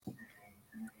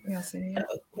Yes,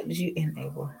 what did you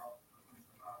enable?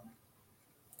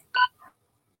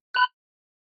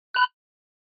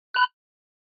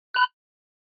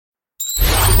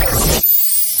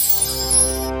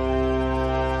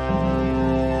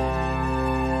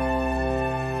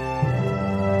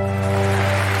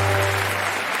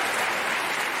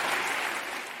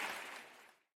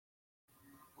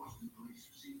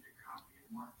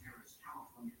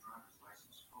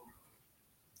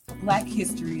 Black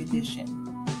History Edition.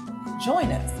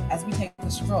 Join us as we take a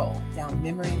stroll down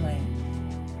memory lane.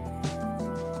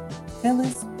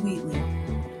 Phyllis Wheatley,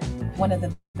 one of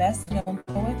the best-known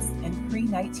poets in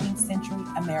pre-19th century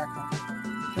America,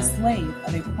 the slave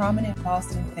of a prominent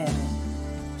Boston family.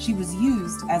 She was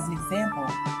used as an example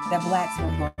that Blacks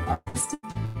were both artistic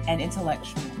and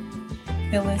intellectual.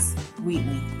 Phyllis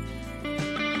Wheatley.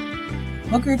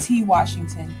 Booker T.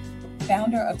 Washington,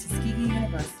 founder of Tuskegee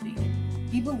University,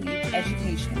 he believed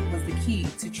education was the key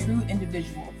to true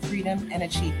individual freedom and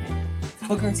achievement.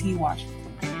 Booker T. Washington.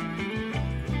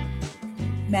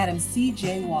 Madam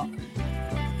C.J. Walker,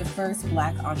 the first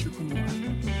Black entrepreneur.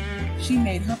 She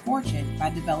made her fortune by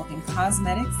developing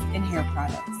cosmetics and hair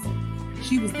products.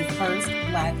 She was the first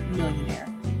Black millionaire.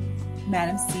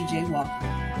 Madam C.J. Walker.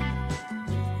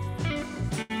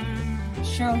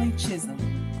 Shirley Chisholm,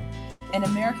 an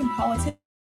American politician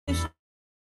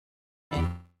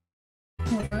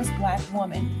who was the first Black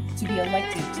woman to be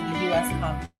elected to the U.S.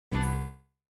 Congress.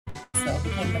 Also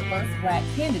became the first Black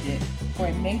candidate for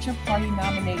a major party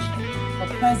nomination for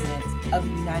President of the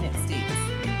United States.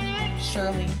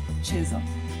 Shirley Chisholm.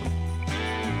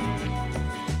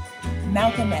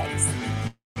 Malcolm X,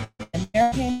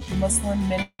 American Muslim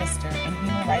minister and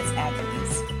human rights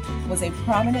activist, was a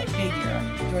prominent figure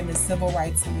during the Civil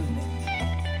Rights Movement.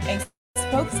 A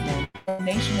spokesman for the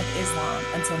Nation of Islam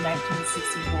until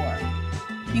 1964,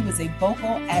 he was a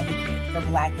vocal advocate for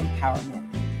Black empowerment.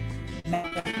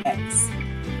 Malcolm X.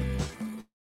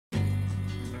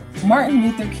 Martin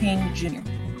Luther King Jr.,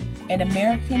 an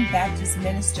American Baptist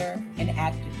minister and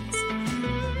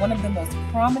activist, one of the most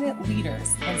prominent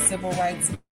leaders in civil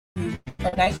rights movement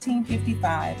from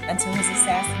 1955 until his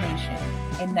assassination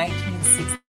in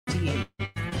 1968.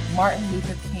 Martin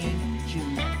Luther King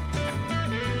Jr.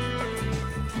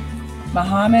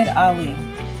 Muhammad Ali,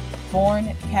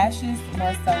 born Cassius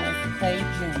Marcellus Clay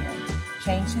Jr.,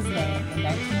 changed his name in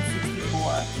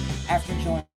 1964 after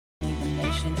joining the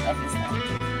Nation of Islam.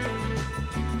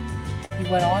 He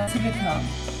went on to become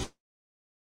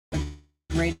the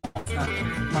great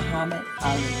Muhammad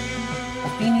Ali.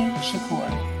 Afeni Shakur,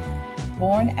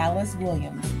 born Alice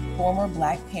Williams, former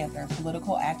Black Panther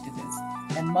political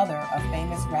activist and mother of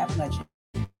famous rap legend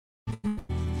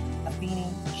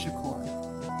Afeni Shakur.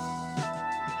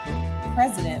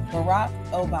 President Barack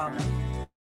Obama,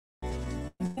 a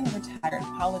retired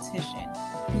politician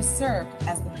who served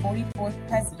as the 44th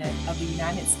President of the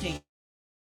United States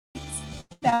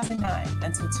 2009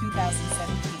 until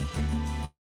 2017.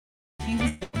 He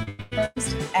was the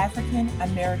first African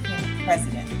American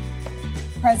president,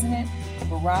 President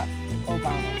Barack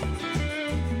Obama.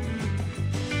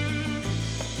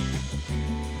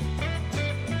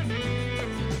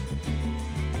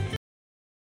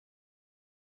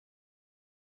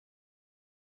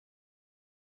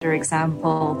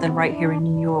 Example than right here in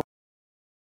New York.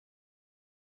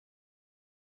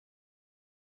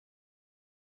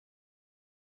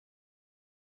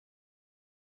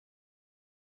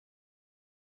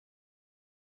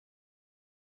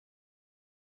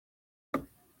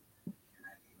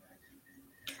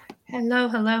 Hello,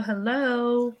 hello,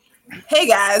 hello. Hey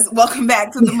guys, welcome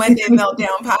back to the Monday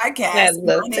Meltdown podcast.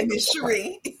 My name is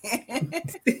Cherie.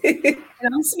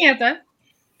 And I'm Samantha.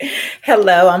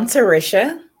 Hello, I'm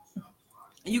Tarisha.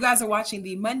 You guys are watching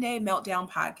the Monday Meltdown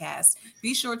podcast.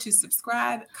 Be sure to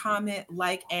subscribe, comment,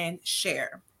 like, and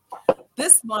share.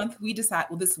 This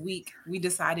week we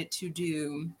decided to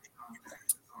do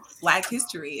Black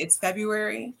History. It's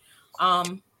February,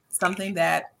 something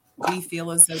that we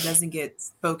feel as though doesn't get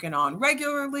spoken on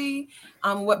regularly.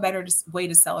 What better way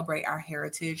to celebrate our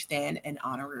heritage than an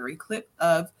honorary clip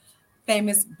of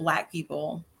famous Black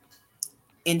people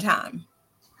in time?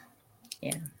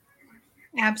 Yeah.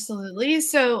 Absolutely.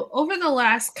 So over the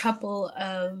last couple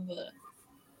of,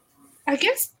 I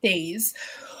guess, days,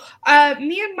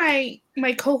 me and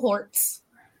my cohorts,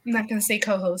 I'm not going to say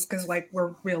co-hosts because like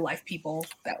we're real life people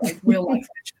that like real life,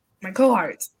 my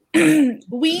cohorts,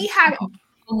 we had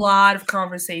a lot of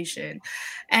conversation,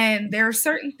 and there are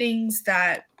certain things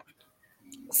that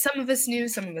some of us knew,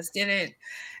 some of us didn't.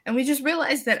 And we just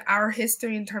realized that our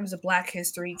history in terms of Black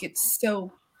history gets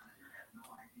so,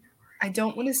 I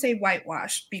don't want to say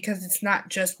whitewashed because it's not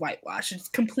just whitewashed. It's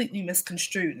completely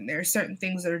misconstrued. And there are certain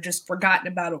things that are just forgotten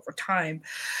about over time,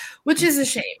 which is a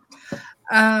shame.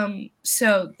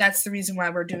 So that's the reason why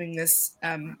we're doing this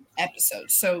episode.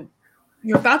 So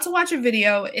you're about to watch a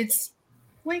video. It's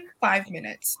like 5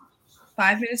 minutes.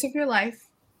 5 minutes of your life.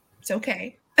 It's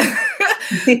okay.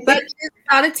 But it's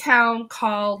about a town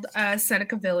called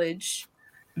Seneca Village.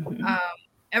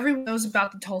 Everyone knows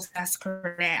about the Tulsa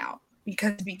Massacre now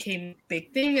because it became a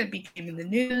big thing. It became in the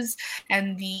news.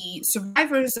 And the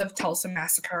survivors of Tulsa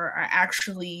Massacre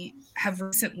have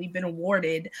recently been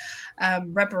awarded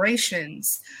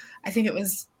reparations. I think it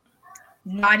was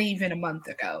not even a month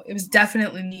ago. It was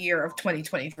definitely in the year of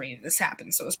 2023 this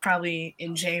happened. So it was probably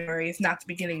in January, if not the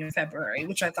beginning of February,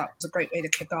 which I thought was a great way to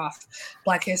kick off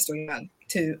Black History Month,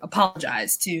 to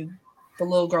apologize to the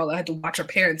little girl that had to watch her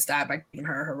parents die by giving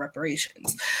her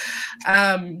reparations.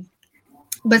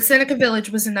 But Seneca Village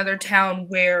was another town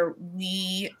where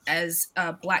we, as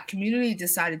a Black community,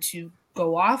 decided to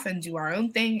go off and do our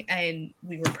own thing, and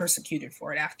we were persecuted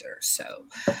for it after. So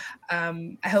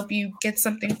I hope you get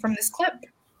something from this clip.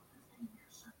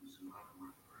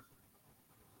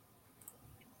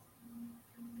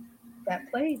 That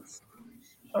plays.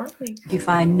 Shortly. You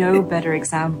find no better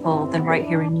example than right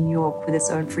here in New York with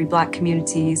its own free Black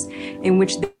communities in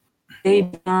which they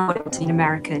did not be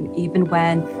American, even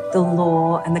when the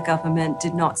law and the government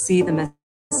did not see them as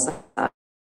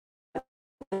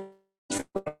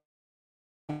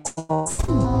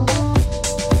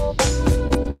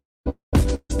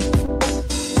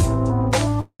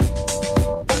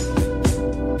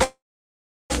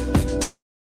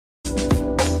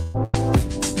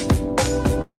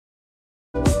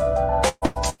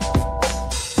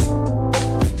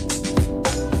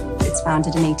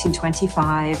founded in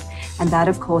 1825, and that,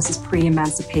 of course, is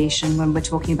pre-emancipation when we're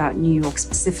talking about New York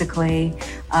specifically,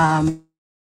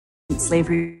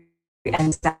 slavery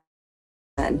and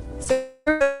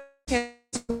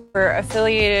were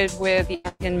affiliated with the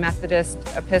African Methodist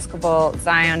Episcopal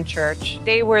Zion Church.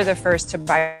 They were the first to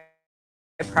buy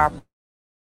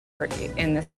property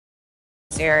in this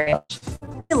area.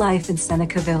 Life in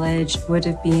Seneca Village would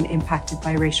have been impacted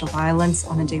by racial violence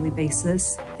on a daily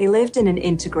basis. They lived in an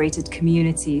integrated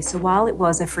community, so while it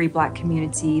was a free Black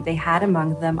community, they had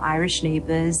among them Irish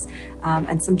neighbors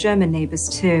and some German neighbors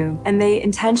too, and they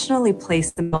intentionally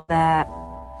placed them there.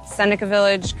 Seneca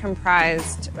Village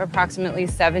comprised approximately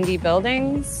 70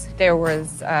 buildings. There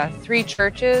was 3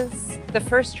 churches. The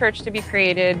first church to be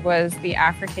created was the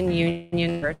African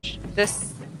Union Church.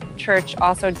 This church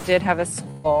also did have a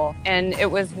school, and it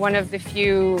was one of the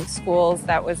few schools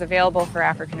that was available for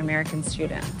African American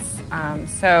students.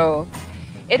 So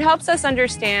it helps us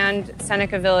understand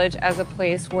Seneca Village as a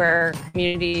place where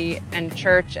community and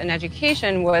church and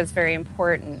education was very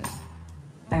important.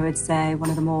 I would say one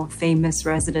of the more famous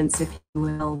residents, if you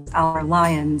will, Alvar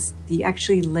Lyons. He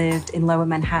actually lived in Lower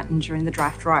Manhattan during the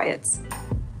draft riots.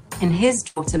 And his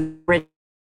daughter, Bridget,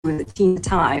 was a teen at the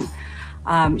time.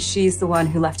 She's the one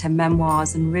who left her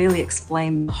memoirs and really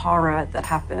explained the horror that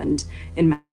happened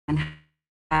in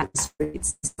Manhattan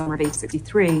streets in the summer of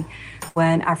 1863,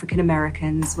 when African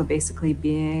Americans were basically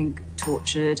being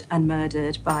tortured and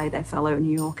murdered by their fellow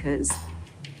New Yorkers.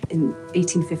 In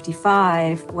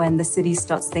 1855, when the city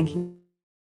starts thinking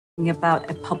about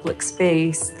a public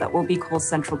space that will be called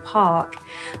Central Park,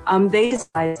 they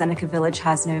decided Seneca Village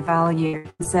has no value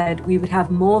and said we would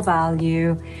have more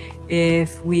value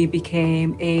if we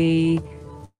became a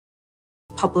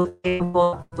public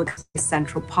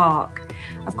Central Park.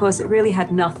 Of course, it really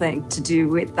had nothing to do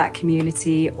with that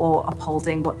community or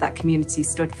upholding what that community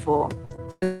stood for.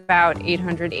 About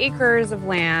 800 acres of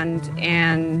land,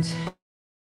 and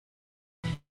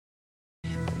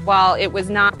while it was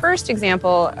not the first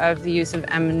example of the use of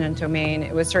eminent domain,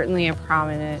 it was certainly a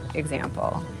prominent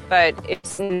example. But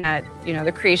it's that,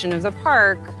 the creation of the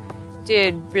park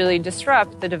did really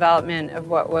disrupt the development of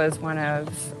what was one of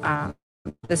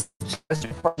the most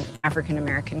important African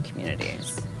American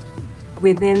communities.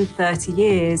 Within 30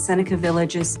 years, Seneca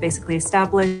Village is basically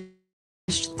established,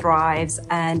 thrives,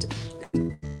 and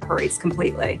operates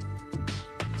completely.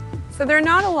 So there are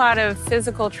not a lot of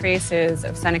physical traces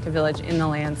of Seneca Village in the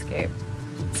landscape.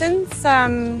 Since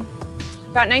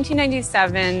about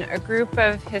 1997, a group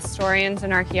of historians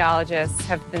and archaeologists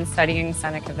have been studying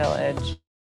Seneca Village.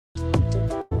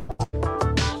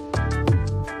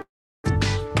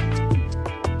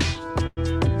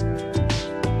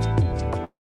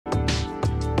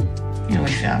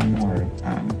 We found more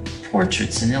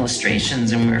portraits and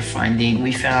illustrations, and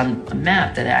we found a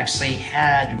map that actually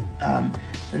had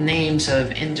the names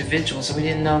of individuals that we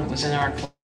didn't know that was in our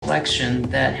reflection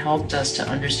that helped us to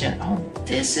understand, oh,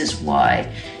 this is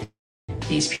why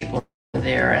these people are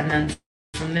there. And then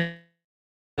from there,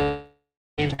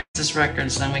 census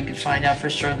records, then we could find out for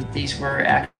sure that these were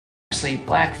actually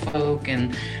Black folk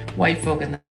and white folk,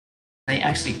 and they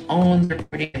actually owned their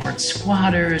property, they weren't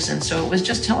squatters. And so it was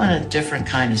just telling a different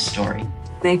kind of story.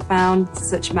 They found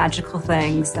such magical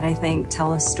things that I think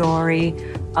tell a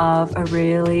story of a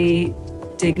really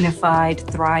dignified,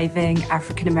 thriving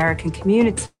African-American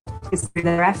community. It's through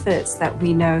their efforts that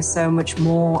we know so much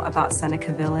more about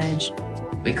Seneca Village.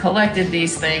 We collected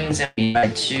these things and we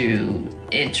tried to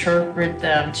interpret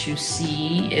them to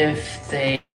see if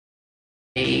they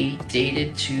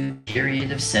dated to the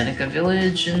period of Seneca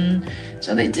Village, and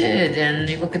so they did. And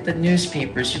you look at the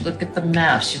newspapers, you look at the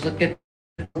maps, you look at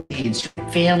the leads,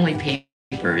 family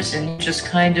papers, and you just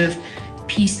kind of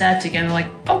piece that together like,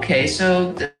 okay,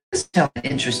 so this is an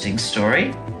interesting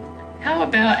story. How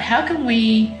can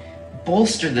we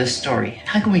bolster this story?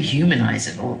 How can we humanize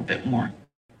it a little bit more?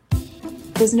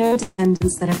 There's no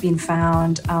descendants that have been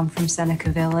found from Seneca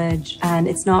Village, and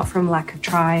it's not from lack of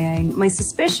trying. My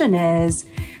suspicion is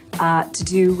to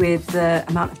do with the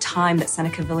amount of time that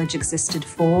Seneca Village existed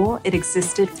for. It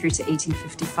existed through to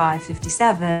 1855,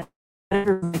 57.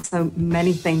 Like so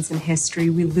many things in history,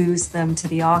 we lose them to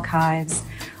the archives,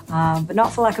 but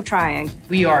not for lack of trying.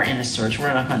 We are in a search. We're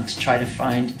on a hunt to try to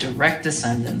find direct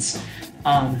descendants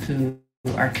who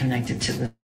are connected to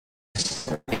the.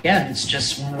 Again, it's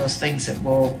just one of those things that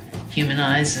will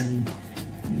humanize and,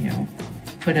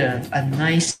 put a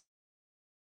nice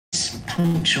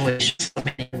punctuation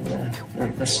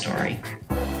to the story.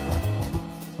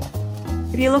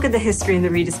 If you look at the history and the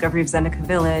rediscovery of Seneca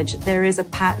Village, there is a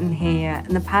pattern here,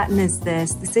 and the pattern is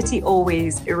this: the city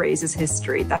always erases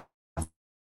history. That's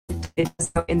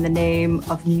in the name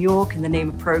of New York, in the name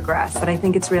of progress. But I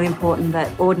think it's really important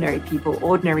that ordinary people,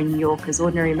 ordinary New Yorkers,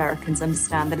 ordinary Americans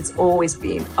understand that it's always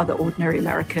been other ordinary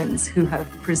Americans who have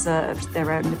preserved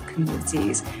their own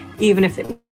communities, even if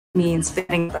it means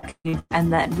fitting that community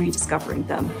and then rediscovering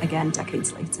them again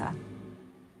decades later.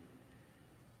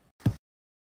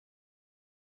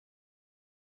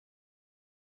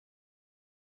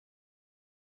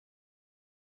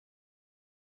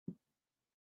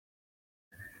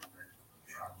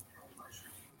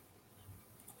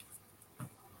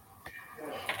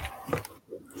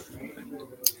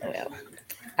 Well,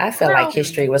 I feel like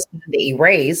history was kind of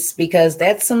erased because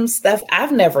that's some stuff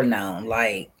I've never known.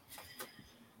 Like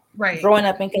growing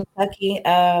up in Kentucky,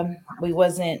 we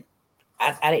wasn't.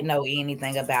 I didn't know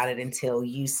anything about it until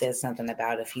you said something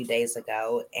about it a few days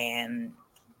ago, and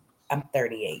I'm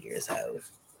 38 years old.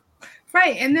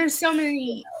 Right, and there's so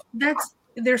many.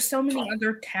 There's so many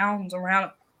other towns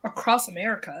across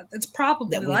America. That's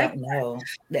probably that we don't know.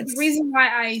 The reason why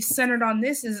I centered on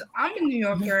this is I'm a New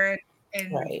Yorker,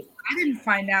 and right. I didn't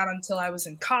find out until I was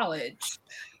in college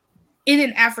in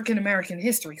an African American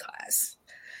history class.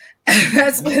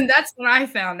 that's when I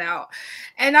found out,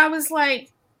 and I was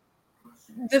like,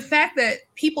 the fact that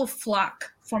people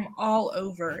flock from all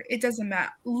over, it doesn't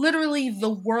matter. Literally, the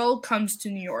world comes to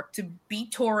New York to be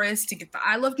tourists, to get the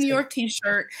I Love New York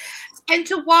t-shirt, and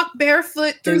to walk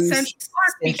barefoot through Central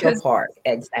Park. Central Park,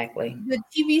 exactly. The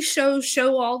TV shows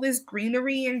show all this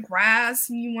greenery and grass,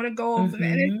 and you want to go over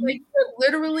there. And it's like you're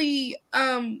literally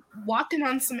walking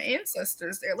on some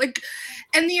ancestors there. Like,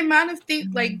 and the amount of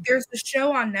things, like there's a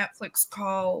show on Netflix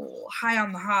called High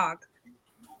on the Hog.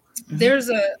 There's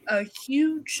a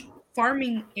huge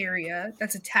farming area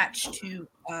that's attached to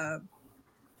a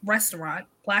restaurant,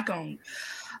 Black owned,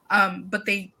 but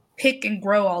they pick and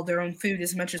grow all their own food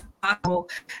as much as possible.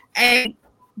 And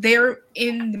they're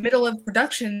in the middle of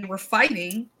production. We're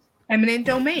fighting eminent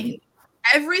domain.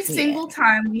 Every single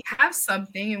time we have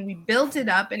something and we build it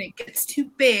up and it gets too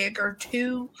big or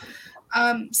too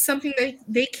something that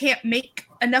they can't make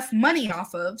enough money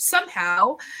off of,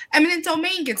 somehow eminent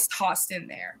domain gets tossed in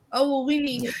there. Oh, well, we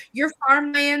need your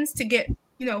farmlands to get,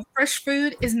 fresh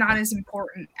food is not as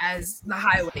important as the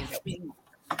highway that we need.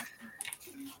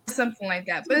 Something like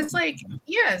that. But it's like,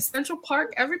 Central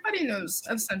Park, everybody knows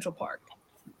of Central Park.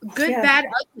 Good, bad,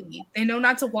 ugly. They know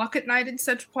not to walk at night in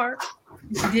Central Park.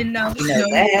 You didn't know.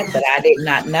 That, but I did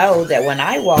not know that when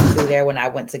I walked through there, when I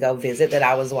went to go visit, that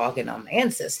I was walking on my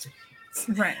ancestors.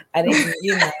 Right. I didn't,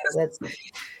 that's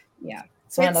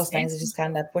it's one of those things that just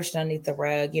kind of pushed underneath the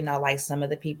rug, like some of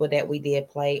the people that we did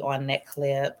play on that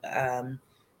clip.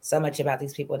 So much about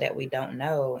these people that we don't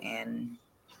know, and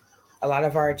a lot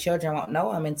of our children won't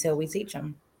know them until we teach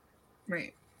them.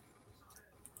 Right.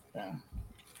 So.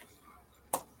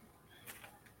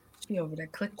 She over there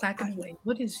click clacking away.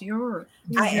 What is your?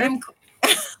 I am.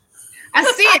 I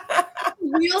see it.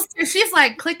 real. She's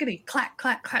like clickety clack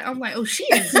clack clack. I'm like, oh, she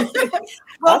is.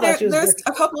 Well, there's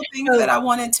a couple of things that I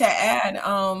wanted to add.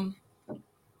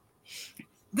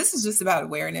 This is just about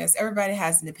awareness. Everybody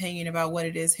has an opinion about what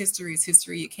it is. History is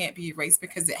history. It can't be erased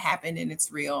because it happened and it's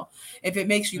real. If it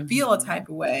makes you feel a type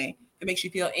of way, it makes you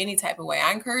feel any type of way.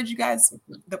 I encourage you guys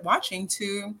that watching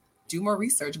to do more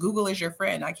research. Google is your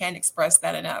friend. I can't express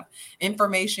that enough.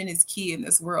 Information is key in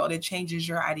this world. It changes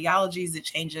your ideologies. It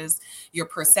changes your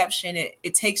perception.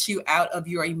 It takes you out of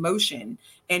your emotion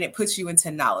and it puts you into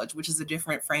knowledge, which is a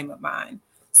different frame of mind.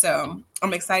 So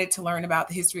I'm excited to learn about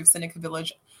the history of Seneca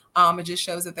Village. It just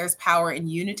shows that there's power in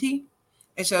unity.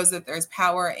 It shows that there's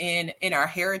power in our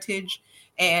heritage,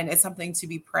 and it's something to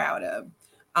be proud of.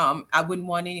 I wouldn't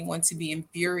want anyone to be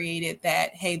infuriated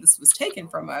that, hey, this was taken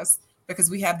from us, because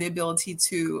we have the ability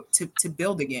to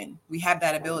build again. We have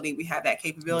that ability. We have that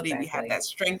capability. Exactly. We have that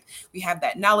strength. We have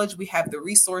that knowledge. We have the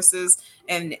resources.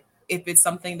 And if it's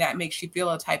something that makes you feel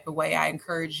a type of way, I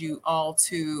encourage you all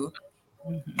to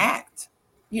act,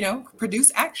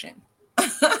 produce action.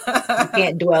 You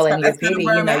can't dwell in your pity,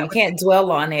 you can't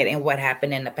dwell on it and what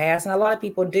happened in the past. And a lot of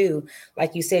people do.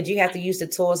 Like you said, you have to use the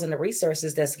tools and the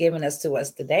resources that's given us to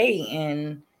us today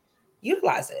and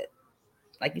utilize it.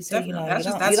 Like you said, Definitely.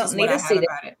 you don't need to see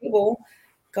that. People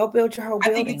go build your whole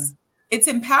building. I think it's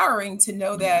empowering to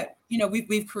know that,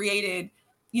 we've created,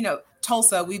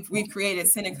 Tulsa, we've created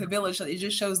Seneca Village. It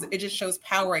just shows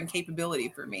power and capability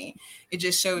for me. It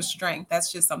just shows strength.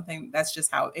 That's just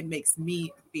how it makes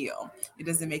me feel. It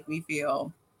doesn't make me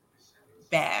feel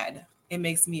bad. It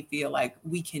makes me feel like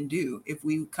we can do if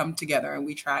we come together and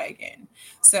we try again.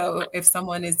 So if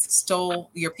someone stole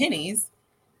your pennies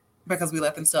because we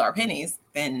let them steal our pennies,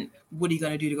 then what are you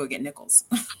going to do to go get nickels?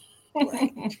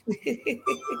 Right.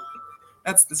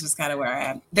 That's just kind of where I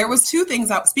am. There was two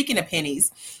things speaking of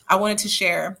pennies, I wanted to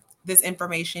share this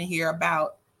information here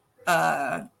about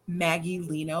Maggie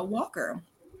Lena Walker.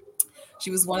 She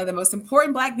was one of the most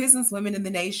important Black businesswomen in the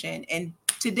nation. And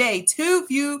today, too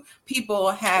few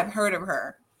people have heard of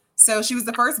her. So she was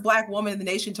the first Black woman in the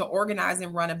nation to organize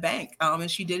and run a bank. And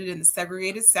she did it in the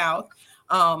segregated South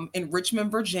in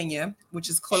Richmond, Virginia, which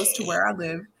is close to where I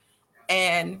live.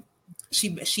 And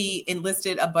she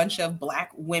enlisted a bunch of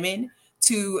Black women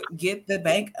to get the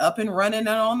bank up and running and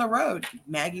on the road.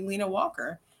 Maggie Lena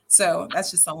Walker. So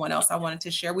that's just someone else I wanted to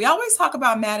share. We always talk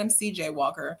about Madam CJ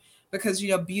Walker because,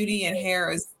 beauty and hair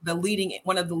is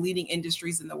one of the leading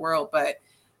industries in the world. But,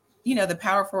 the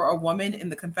power for a woman in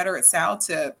the Confederate South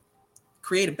to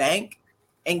create a bank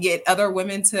and get other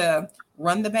women to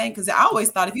run the bank. Because I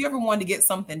always thought if you ever wanted to get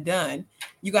something done,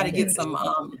 you got to get some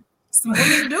women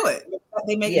to do it.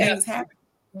 They make things happen.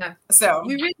 Yeah. So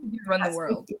we really do run the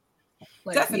world.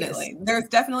 Definitely. Yes. There's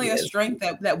definitely a strength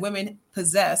that women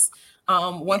possess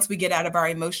once we get out of our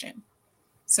emotion.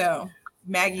 So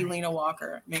Maggie Lena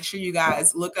Walker, make sure you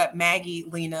guys look up Maggie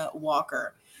Lena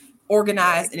Walker.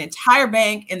 Organized an entire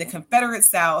bank in the Confederate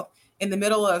South in the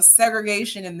middle of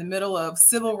segregation, in the middle of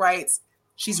civil rights.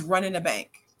 She's running a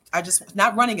bank.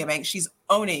 Not running a bank, she's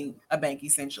owning a bank,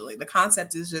 essentially. The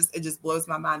concept is it just blows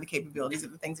my mind, the capabilities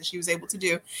of the things that she was able to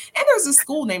do. And there's a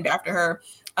school named after her,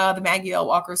 the Maggie L.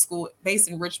 Walker School, based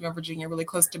in Richmond, Virginia, really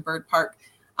close to Bird Park.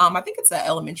 I think it's an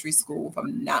elementary school, if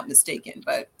I'm not mistaken,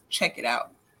 but check it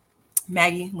out.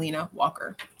 Maggie Lena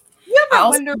Walker. You ever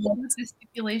wonder what the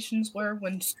stipulations were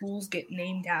when schools get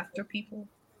named after people?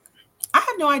 I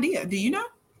have no idea. Do you know?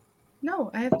 No,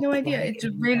 I have no idea. It's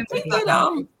just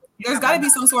random. There's got to be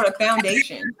some sort of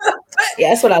foundation. Yeah,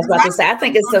 that's what I was about to say. I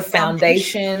think it's a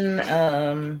foundation.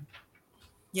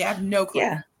 Yeah, I have no clue.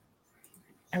 Yeah,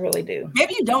 I really do.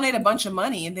 Maybe you donate a bunch of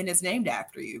money and then it's named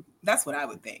after you. That's what I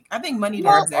would think. I think money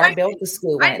deserves everything. I built the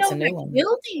school. I know that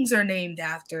buildings are named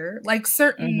after, like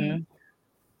certain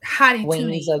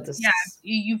wings of the. Yeah,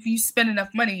 if you spend enough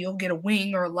money, you'll get a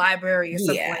wing or a library or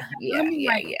something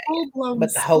like that.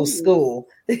 But the whole school.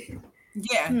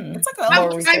 Yeah, it's like I'm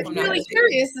really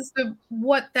curious as to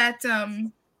what that.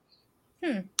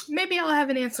 Maybe I'll have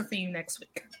an answer for you next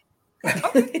week.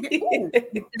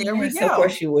 There we go. Of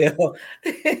course you will.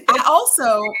 I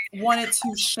also wanted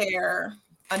to share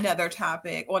another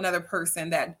topic or another person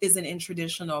that isn't in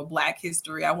traditional Black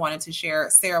history. I wanted to share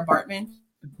Sarah Bartman.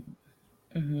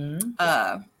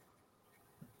 I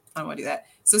don't want to do that.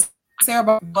 So Sarah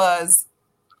Bartman was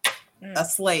a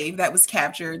slave that was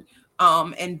captured.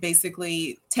 And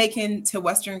basically taken to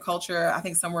Western culture, I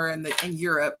think somewhere in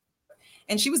Europe,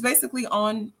 and she was basically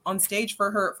on stage for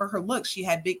her looks. She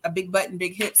had a big butt and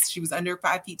big hips. She was under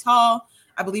 5 feet tall.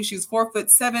 I believe she was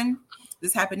 4'7".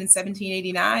 This happened in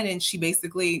 1789, and she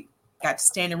basically got to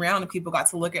stand around, and people got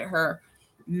to look at her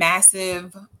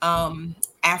massive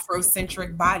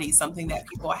Afrocentric body, something that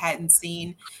people hadn't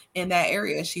seen in that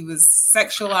area. She was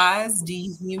sexualized,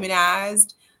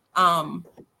 dehumanized.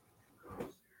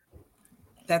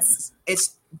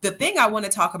 It's the thing I want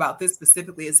to talk about this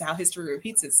specifically is how history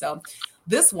repeats itself.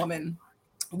 This woman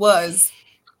was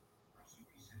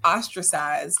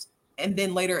ostracized and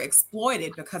then later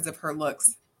exploited because of her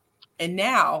looks. And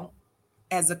now,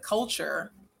 as a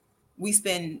culture, we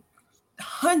spend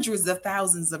hundreds of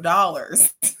thousands of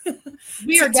dollars.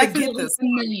 We are definitely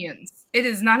in millions. It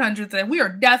is not hundreds. We are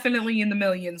definitely in the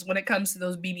millions when it comes to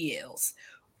those BBLs.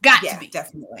 Got to be.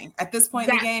 Definitely. At this point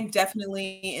in the game,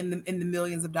 definitely in the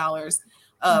millions of dollars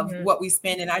of what we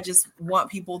spend. And I just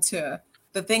want people to,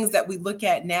 the things that we look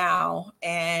at now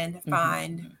and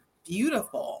find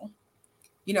beautiful.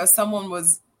 You know, someone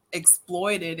was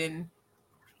exploited and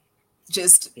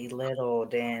just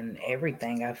belittled and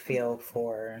everything. I feel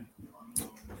for.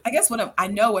 I guess what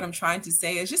I'm trying to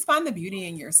say is just find the beauty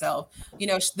in yourself. You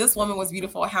know, this woman was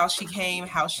beautiful, how she came,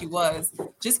 how she was.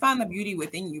 Just find the beauty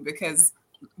within you, because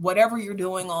whatever you're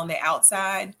doing on the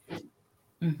outside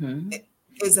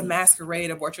is a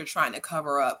masquerade of what you're trying to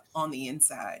cover up on the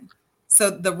inside. So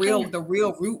the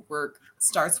real root work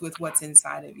starts with what's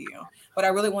inside of you. But I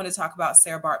really want to talk about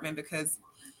Sarah Baartman because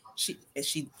she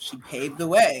paved the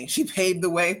way. She paved the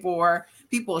way for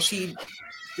people. She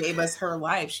gave us her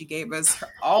life. She gave us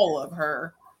all of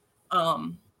her.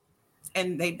 And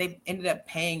they ended up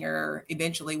paying her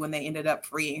eventually when they ended up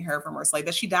freeing her from her slave.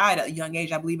 But she died at a young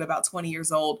age, I believe about 20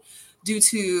 years old, due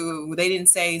to, they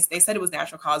said it was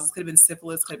natural causes. Could have been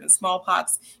syphilis, could have been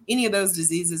smallpox, any of those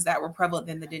diseases that were prevalent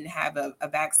then that didn't have a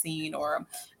vaccine or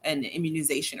an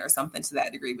immunization or something to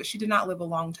that degree. But she did not live a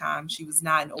long time. She was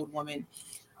not an old woman.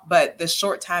 But the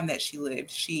short time that she lived,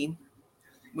 she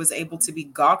was able to be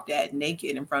gawked at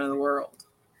naked in front of the world.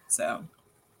 So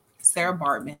Sarah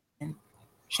Baartman,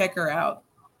 check her out.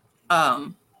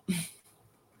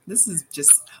 This is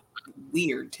just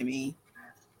weird to me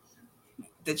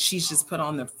that she's just put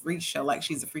on the freak show like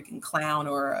she's a freaking clown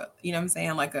or you know what I'm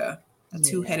saying, like a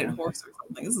two-headed horse or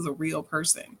something. This is a real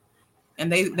person.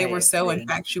 And they were so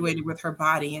infatuated with her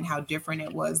body and how different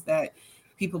it was that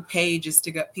people pay just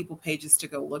to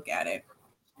go look at it.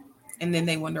 And then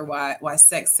they wonder why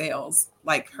sex sells.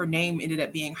 Like her name ended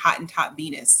up being Hottentot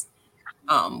Venus.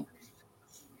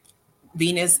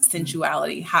 Venus,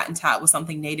 sensuality. Hottentot was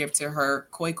something native to her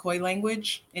Khoi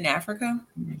language in Africa.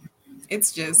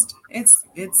 It's just, this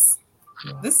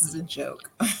is a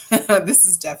joke. This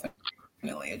is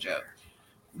definitely a joke.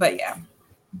 But yeah,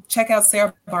 check out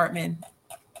Sarah Baartman.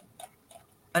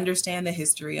 Understand the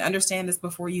history. Understand this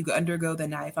before you undergo the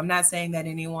knife. I'm not saying that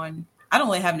I don't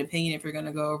really have an opinion if you're going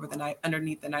to go over the knife,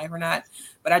 underneath the knife or not,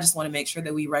 but I just want to make sure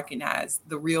that we recognize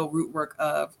the real root work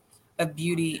of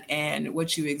beauty, and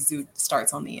what you exude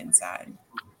starts on the inside.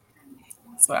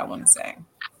 That's what I want to say.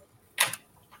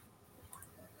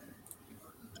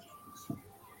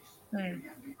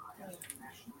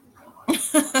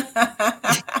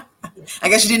 I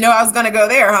guess you didn't know I was going to go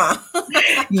there, huh?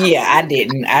 Yeah, I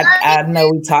didn't. I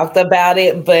know we talked about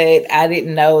it, but I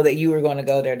didn't know that you were going to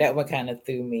go there. That one kind of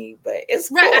threw me, but it's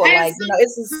cool. Like, you know,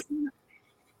 it's just,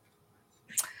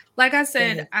 like I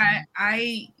said,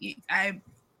 I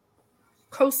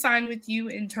co-sign with you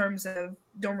in terms of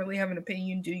don't really have an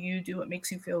opinion. Do you do what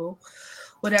makes you feel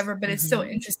whatever? But it's so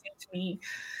interesting to me.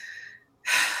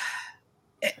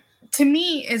 To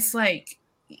me, it's like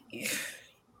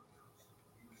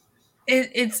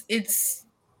it's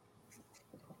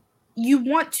you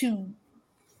want to,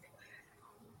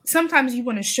 sometimes you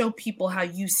want to show people how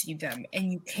you see them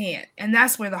and you can't. And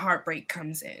that's where the heartbreak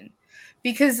comes in.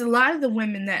 Because a lot of the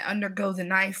women that undergo the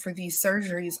knife for these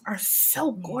surgeries are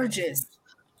so gorgeous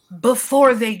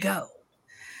before they go.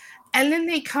 And then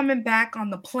they coming back on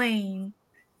the plane.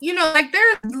 You know, like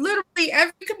there's literally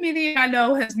every comedian I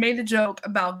know has made a joke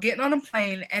about getting on a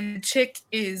plane and the chick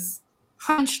is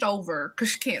hunched over because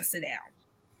she can't sit down.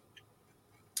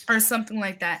 Or something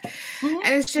like that. And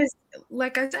it's just,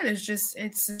 like I said,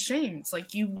 it's a shame. It's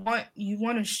like you want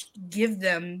to give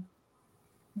them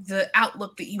the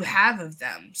outlook that you have of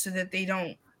them so that they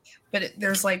don't, but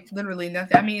there's like literally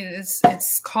nothing. I mean,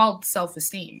 it's called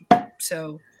self-esteem.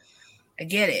 So I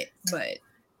get it, but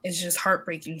it's just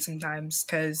heartbreaking sometimes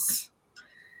because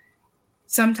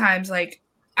sometimes, like,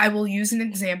 I will use an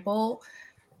example.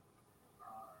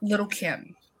 Little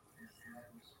Kim.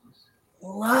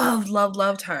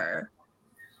 Loved her.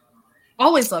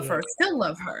 Always love her. Still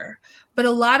love her. But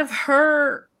a lot of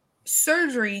her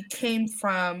surgery came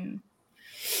from,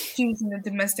 she was in a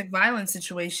domestic violence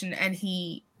situation and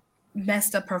he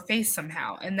messed up her face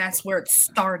somehow. And that's where it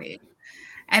started.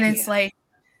 And it's like,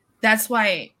 that's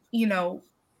why,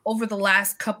 over the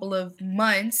last couple of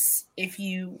months, if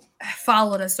you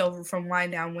followed us over from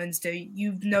Wind Down Wednesday,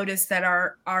 you've noticed that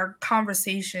our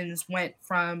conversations went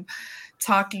from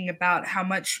talking about how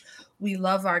much we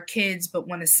love our kids but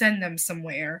want to send them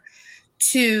somewhere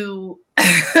to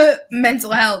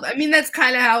mental health. I mean, that's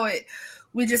kind of how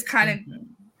we just kind of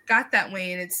got that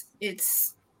way. And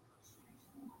it's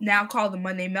now called the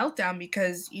Monday Meltdown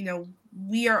because,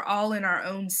 we are all in our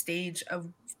own stage of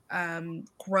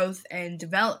growth and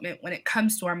development when it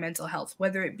comes to our mental health,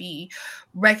 whether it be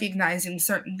recognizing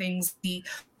certain things we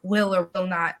will or will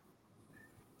not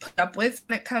put up with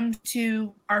when it comes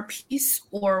to our peace,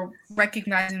 or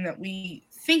recognizing that we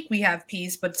think we have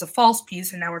peace, but it's a false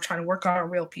peace, and now we're trying to work on our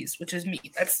real peace, which is me.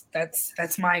 That's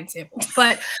my example.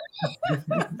 But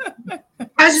I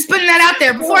was just putting that out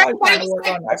there before I work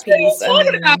on our peace.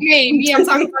 Talking about me. I'm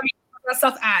talking about me.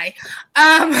 Myself,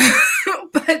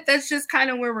 but that's just kind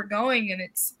of where we're going, and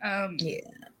it's I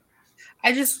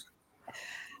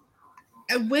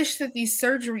wish that these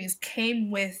surgeries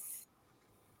came with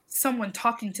someone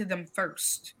talking to them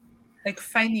first, like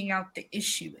finding out the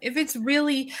issue. If it's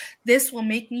really, this will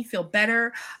make me feel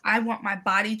better, I want my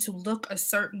body to look a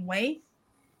certain way,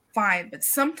 fine. But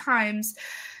sometimes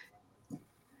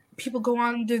people go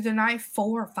on to deny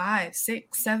 4, 5,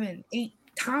 6, 7, 8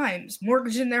 times,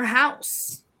 mortgaging their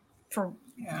house for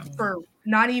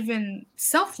not even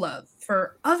self-love,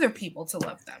 for other people to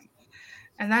love them.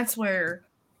 And that's where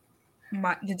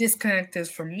the disconnect is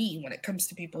for me when it comes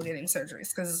to people getting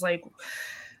surgeries, because it's like,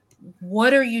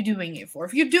 what are you doing it for?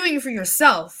 If you're doing it for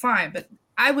yourself, fine, but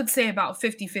I would say about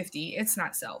 50-50. It's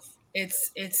not self,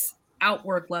 it's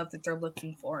outward love that they're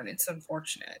looking for, and it's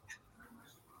unfortunate.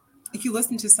 If you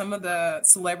listen to some of the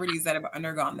celebrities that have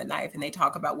undergone the knife and they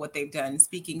talk about what they've done,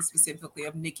 speaking specifically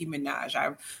of Nicki Minaj,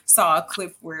 I saw a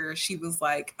clip where she was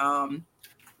like,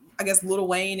 I guess Lil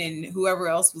Wayne and whoever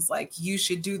else was like, you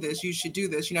should do this. You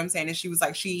know what I'm saying? And she was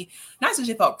like, not that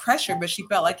she felt pressure, but she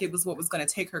felt like it was what was going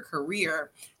to take her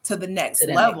career to the next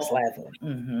level.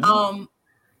 Mm-hmm.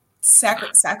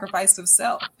 Sacrifice of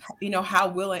self.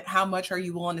 How much are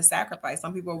you willing to sacrifice?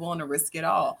 Some people are willing to risk it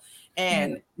all.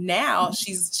 And now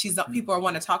she's people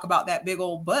want to talk about that big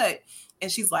old butt,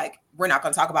 and she's like, we're not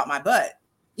going to talk about my butt.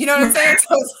 You know what I'm saying?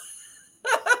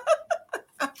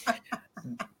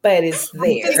 But it's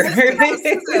there.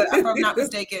 If I'm not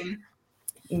mistaken,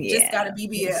 just got a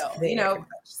BBL.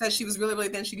 Said she was really, really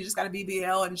thin. She just got a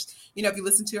BBL, and if you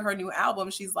listen to her new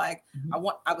album, she's like, I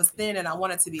was thin and I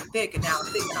wanted to be thick, and now I'm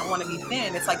thick and I want to be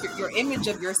thin. It's like your image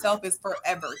of yourself is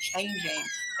forever changing,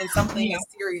 and something as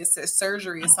serious as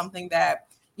surgery is something that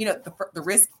the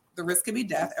risk could be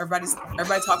death. Everybody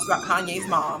talks about Kanye's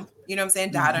mom. You know what I'm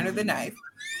saying? Died under the knife.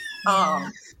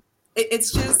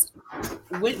 It's just,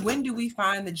 when do we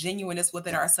find the genuineness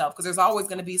within ourselves? Because there's always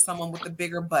going to be someone with a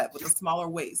bigger butt, with a smaller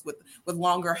waist, with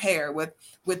longer hair, with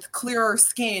clearer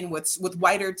skin, with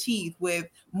whiter teeth, with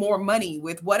more money,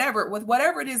 with whatever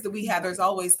it is that we have. There's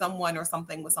always someone or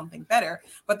something with something better,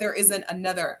 but there isn't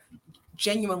another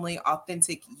genuinely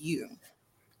authentic you.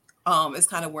 Is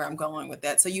kind of where I'm going with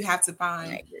that. So you have to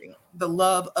find the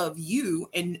love of you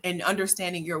and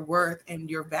understanding your worth and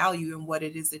your value and what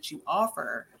it is that you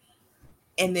offer.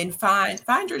 And then find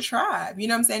your tribe. You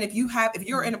know what I'm saying? If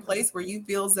you're in a place where you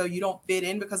feel as though you don't fit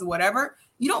in because of whatever,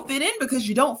 you don't fit in because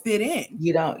you don't fit in.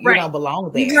 You don't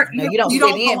belong there. You don't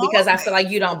fit in because I feel like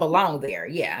you don't belong there.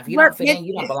 Yeah. If you don't fit in,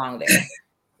 you don't belong there.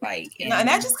 And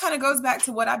that just kind of goes back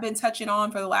to what I've been touching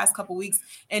on for the last couple of weeks.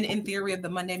 And in theory of the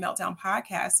Monday Meltdown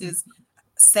podcast is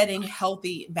setting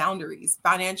healthy boundaries,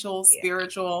 financial,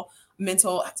 spiritual,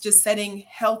 mental, just setting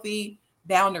healthy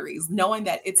boundaries, knowing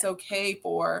that it's okay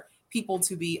for people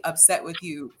to be upset with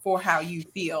you for how you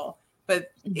feel.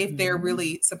 But if they're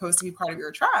really supposed to be part of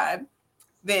your tribe,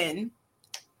 then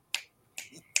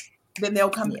they'll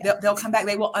come they'll come back.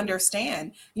 They will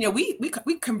understand. We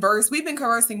converse. We've been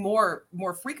conversing more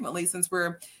frequently since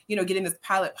we're getting this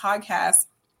pilot podcast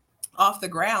off the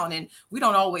ground, and we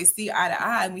don't always see eye to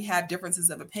eye, and we have differences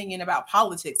of opinion about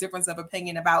politics, difference of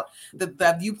opinion about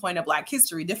the viewpoint of Black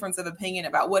history, difference of opinion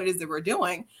about what it is that we're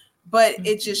doing. But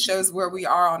it just shows where we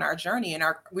are on our journey, and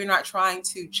we're not trying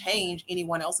to change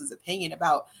anyone else's opinion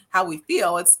about how we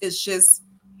feel. It's just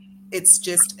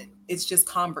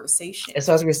conversation. That's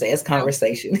what I was going to say. It's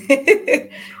conversation.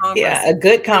 Yeah, a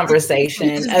good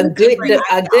conversation, a good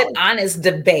honest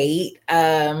debate.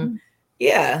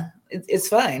 Yeah, it's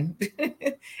fun.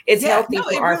 It's healthy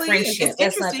for our friendship.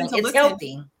 It's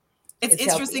healthy. It's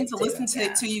interesting to listen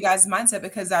to you guys' mindset,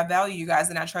 because I value you guys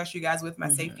and I trust you guys with my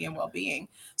safety and well-being.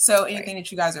 So anything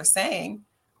that you guys are saying,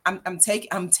 I'm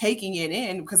taking it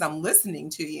in because I'm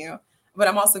listening to you. but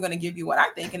I'm also going to give you what I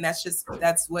think. And that's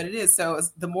what it is. So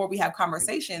the more we have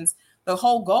conversations, the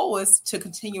whole goal is to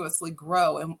continuously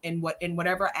grow in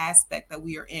whatever aspect that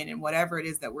we are in and whatever it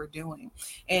is that we're doing.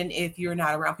 And if you're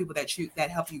not around people that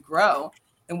help you grow,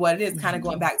 and what it is, kind of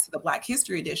going back to the Black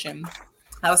History Edition,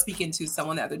 I was speaking to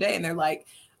someone the other day, and they're like,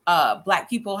 Black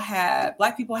people have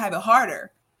it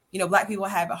harder. Black people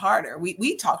have it harder.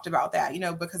 We talked about that,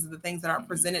 because of the things that aren't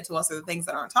presented to us or the things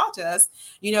that aren't taught to us,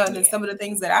 and then some of the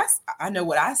things that I know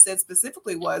what I said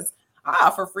specifically was, I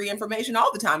offer free information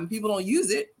all the time and people don't use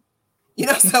it.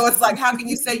 So it's like, how can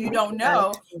you say you don't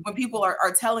know when people are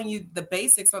telling you the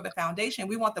basics or the foundation?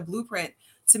 We want the blueprint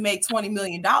to make $20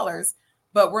 million,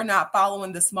 but we're not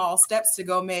following the small steps to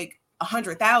go make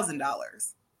 $100,000.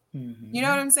 Mm-hmm. You know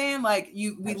what I'm saying? Like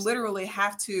we literally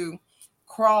have to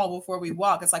crawl before we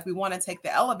walk. It's like we want to take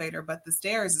the elevator, but the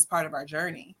stairs is part of our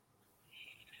journey.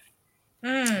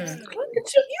 Look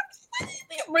at you.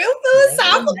 Real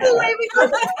philosophical.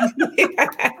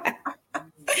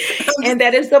 And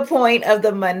that is the point of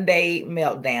the Monday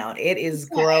meltdown. It is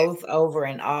growth over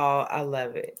and all. I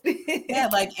love it. Yeah,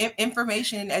 like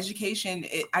information and education.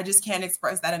 I just can't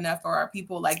express that enough for our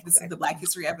people. Like this is the Black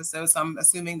History episode, so I'm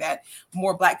assuming that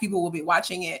more Black people will be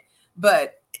watching it.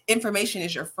 But information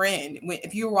is your friend.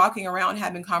 If you're walking around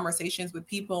having conversations with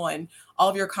people and all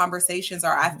of your conversations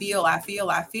are, I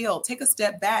feel, take a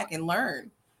step back and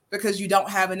learn. Because you don't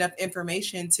have enough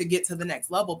information to get to the next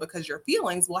level, because your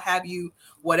feelings will have you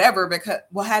because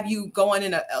will have you going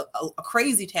in a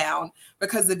crazy town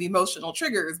because of emotional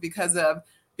triggers, because of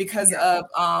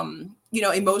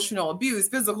emotional abuse,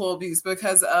 physical abuse,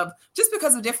 because of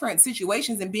different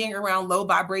situations and being around low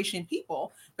vibration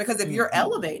people. Because if you're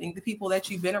elevating, the people that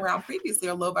you've been around previously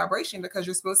are low vibration, because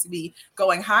you're supposed to be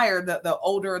going higher. The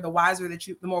older, the wiser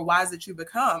the more wise that you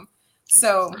become.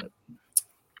 So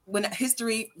when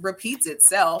history repeats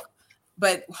itself,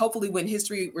 but hopefully when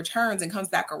history returns and comes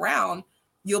back around,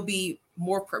 you'll be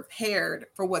more prepared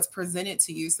for what's presented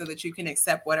to you so that you can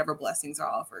accept whatever blessings are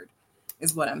offered,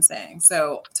 is what I'm saying.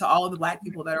 So to all of the Black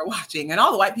people that are watching, and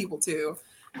all the white people too,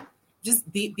 just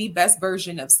be best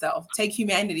version of self. Take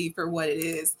humanity for what it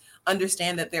is.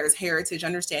 Understand that there's heritage.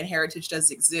 Understand heritage does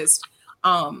exist.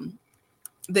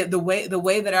 The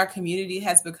way that our community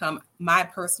has become, my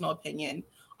personal opinion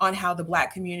on how the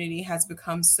Black community has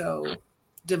become so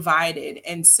divided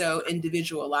and so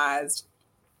individualized,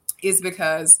 is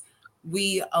because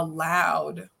we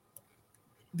allowed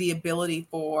the ability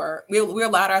we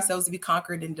allowed ourselves to be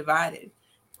conquered and divided.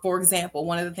 For example,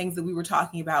 one of the things that we were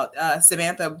talking about,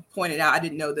 Samantha pointed out, I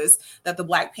didn't know this, that the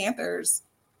Black Panthers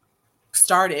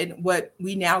started what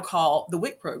we now call the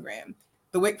WIC program.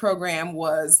 The WIC program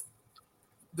was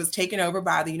taken over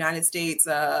by the United States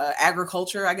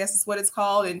agriculture, I guess is what it's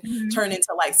called, and turned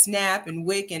into like SNAP and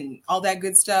WIC and all that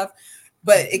good stuff.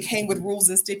 But it came with rules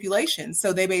and stipulations.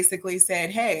 So they basically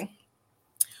said, hey,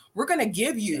 we're going to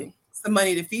give you some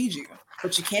money to feed you,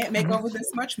 but you can't make over this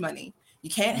much money. You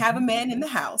can't have a man in the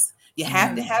house. You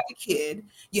have to have a kid.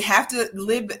 You have to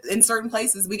live in certain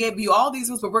places. We gave you all these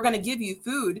rules, but we're going to give you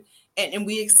food. And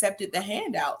we accepted the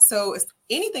handout. So it's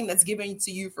anything that's given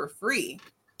to you for free,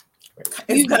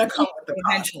 it's going to come with the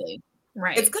eventually.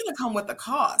 Right. It's going to come with the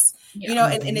cost,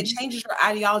 and it changes your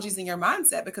ideologies and your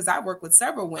mindset, because I work with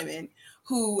several women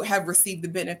who have received the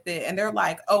benefit and they're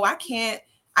like, oh, I can't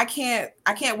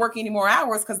work any more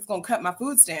hours because it's going to cut my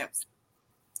food stamps.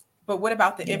 But what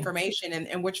about the information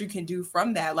and what you can do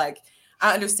from that? Like,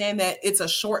 I understand that it's a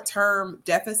short-term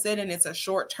deficit and it's a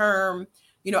short-term,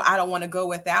 I don't want to go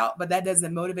without, but that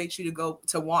doesn't motivate you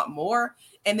to want more.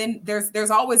 And then there's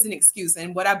always an excuse.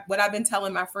 And what I've been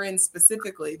telling my friends,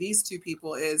 specifically these two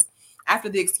people, is after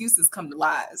the excuses come the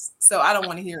lies. So I don't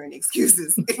want to hear any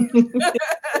excuses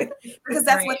because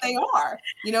that's what they are.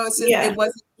 It's just, it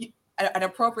wasn't an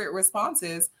appropriate response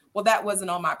is, well, that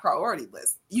wasn't on my priority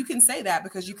list. You can say that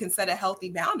because you can set a healthy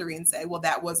boundary and say, well,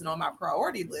 that wasn't on my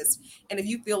priority list. And if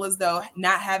you feel as though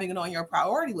not having it on your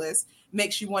priority list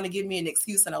makes you want to give me an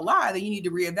excuse and a lie, then you need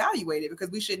to reevaluate it,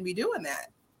 because we shouldn't be doing that.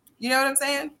 You know what I'm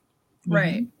saying?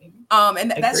 Right.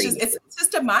 And that's it's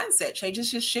just a mindset change. It's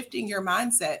just shifting your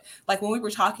mindset. Like when we were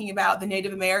talking about the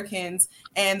Native Americans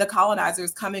and the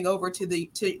colonizers coming over to the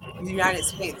United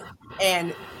States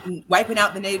and wiping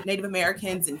out the Native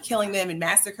Americans and killing them and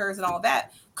massacres and all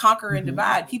that, conquer and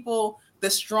divide. The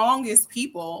strongest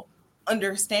people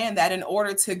understand that in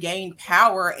order to gain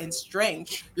power and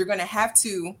strength, you're going to have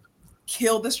to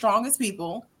kill the strongest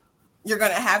people. You're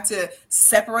going to have to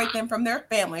separate them from their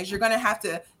families. You're going to have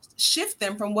to shift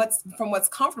them from what's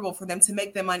comfortable for them to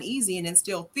make them uneasy and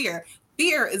instill fear.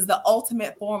 Fear is the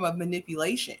ultimate form of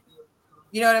manipulation.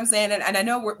 You know what I'm saying? And I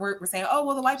know we're saying, oh,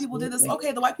 well, the white people did this.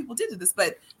 Okay, the white people did this,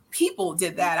 but people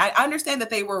did that. I understand that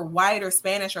they were white or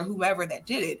Spanish or whomever that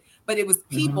did it, but it was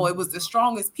people. It was the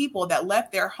strongest people that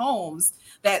left their homes,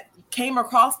 that came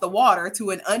across the water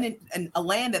to a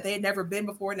land that they had never been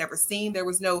before, never seen. There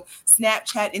was no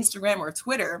Snapchat, Instagram, or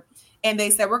Twitter. And they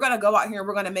said, we're going to go out here and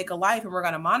we're going to make a life and we're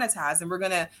going to monetize and we're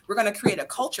going to create a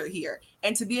culture here.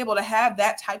 And to be able to have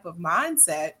that type of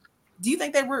mindset, do you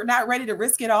think they were not ready to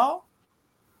risk it all?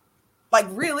 Like,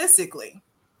 realistically,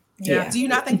 do you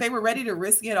not think they were ready to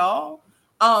risk it all?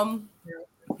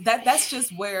 That's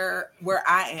just where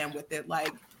I am with it.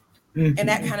 Like, and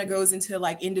that kind of goes into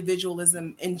like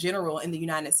individualism in general in the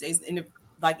United States. And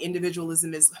like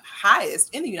individualism is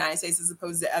highest in the United States as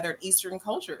opposed to other Eastern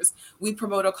cultures. We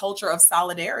promote a culture of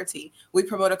solidarity. We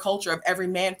promote a culture of every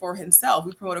man for himself.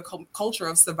 We promote a culture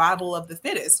of survival of the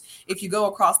fittest. If you go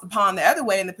across the pond the other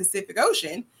way in the Pacific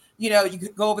Ocean, you know, you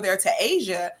could go over there to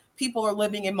Asia. People are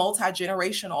living in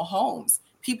multi-generational homes.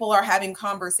 People are having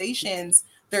conversations.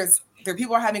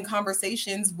 People are having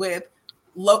conversations with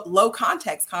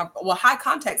high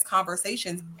context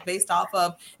conversations based off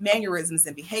of mannerisms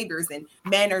and behaviors and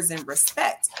manners and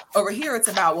respect. Over here, it's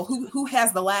about, well, who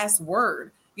has the last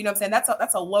word? You know what I'm saying?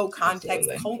 That's a low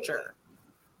context culture.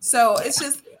 So it's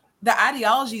just, the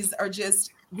ideologies are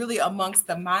just really amongst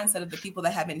the mindset of the people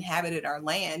that have inhabited our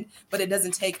land, but it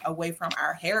doesn't take away from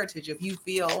our heritage. If you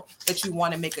feel that you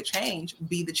want to make a change,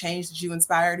 be the change that you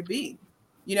inspire to be.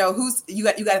 You know, you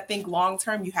got to think long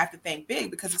term. You have to think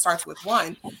big, because it starts with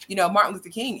one. You know, Martin Luther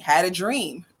King had a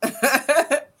dream.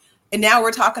 And now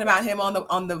we're talking about him on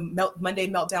the Monday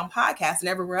Meltdown podcast, and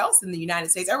everywhere else in the United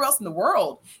States, everywhere else in the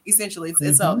world, essentially.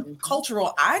 It's a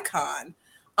cultural icon.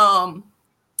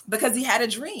 Because he had a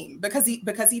dream, because he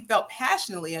felt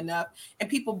passionately enough and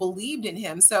people believed in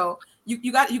him. So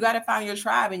you got to find your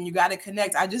tribe and you got to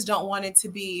connect. I just don't want it to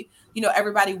be, you know,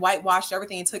 everybody whitewashed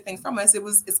everything and took things from us.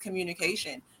 It's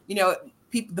communication. You know,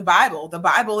 the Bible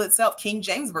itself, King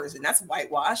James Version, that's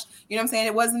whitewashed. You know what I'm saying?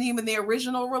 It wasn't even the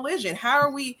original religion. How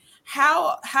do we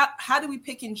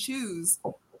pick and choose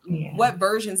what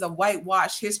versions of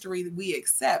whitewashed history we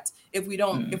accept if we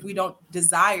don't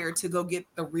desire to go get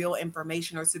the real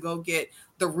information or to go get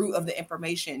the root of the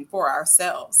information for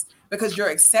ourselves, because you're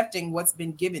accepting what's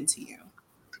been given to you.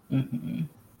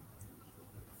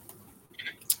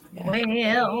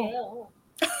 Well.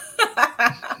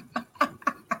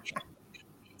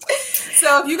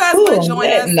 So if you guys want to join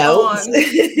us on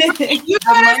Monday,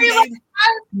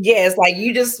 yes, like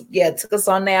you just took us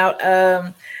on out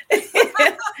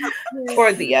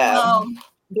for the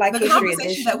Black History conversations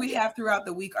edition that we have throughout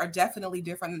the week are definitely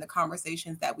different than the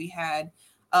conversations that we had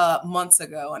months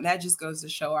ago, and that just goes to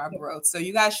show our growth. So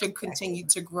you guys should continue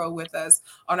to grow with us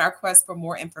on our quest for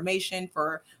more information,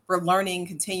 for learning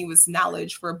continuous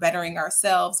knowledge, for bettering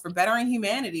ourselves, for bettering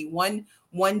humanity, one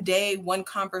day, one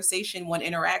conversation, one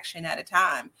interaction at a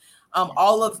time.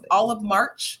 All of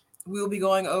March, we will be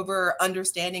going over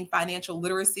understanding financial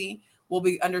literacy. We'll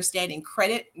be understanding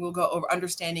credit. We'll go over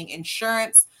understanding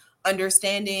insurance,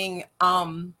 understanding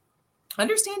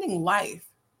life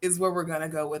is where we're going to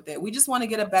go with it. We just want to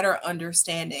get a better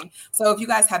understanding. So if you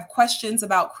guys have questions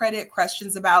about credit,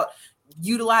 questions about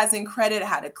utilizing credit,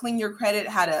 how to clean your credit,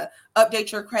 how to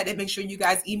update your credit, make sure you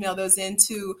guys email those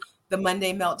into the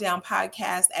Monday Meltdown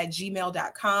podcast at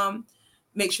gmail.com.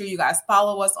 Make sure you guys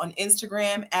follow us on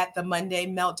Instagram at the Monday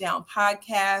Meltdown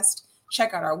podcast.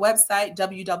 Check out our website,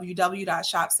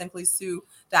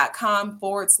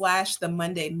 www.shopsimplysue.com/the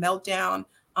Monday Meltdown.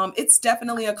 It's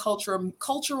definitely a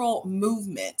cultural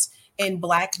movement in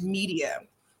Black media.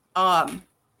 A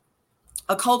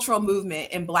cultural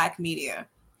movement in Black media.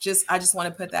 I just want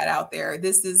to put that out there.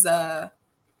 This is a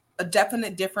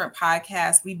definite different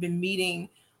podcast. We've been meeting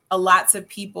lots of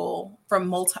people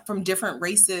from different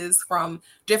races, from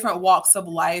different walks of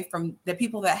life, from the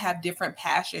people that have different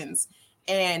passions.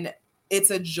 And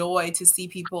it's a joy to see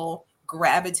people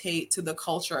gravitate to the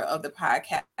culture of the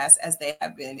podcast as they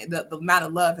have been. The amount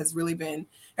of love has really been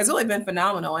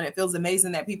phenomenal, and it feels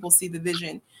amazing that people see the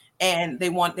vision and they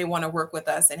want to work with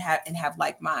us and have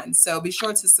like minds. So be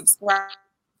sure to subscribe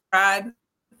and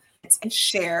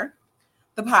share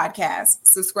the podcast.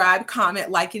 Subscribe, comment,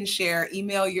 like, and share.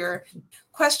 Email your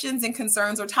questions and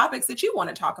concerns or topics that you want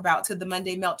to talk about to the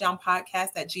Monday Meltdown podcast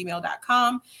at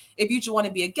gmail.com. If you just want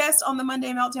to be a guest on the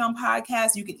Monday Meltdown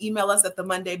podcast, you can email us at the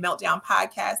Monday Meltdown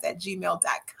podcast at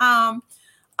gmail.com.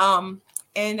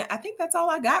 And I think that's all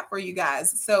I got for you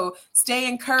guys. So stay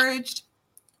encouraged,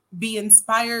 be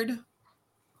inspired,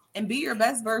 and be your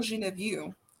best version of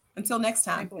you. Until next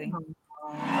time.